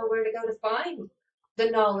don't know where to go to find the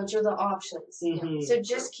knowledge or the options. Mhm. So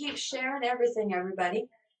just keep sharing everything, everybody.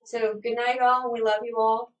 So good night all. We love you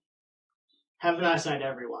all. Have a nice night,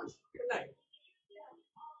 everyone. Good night.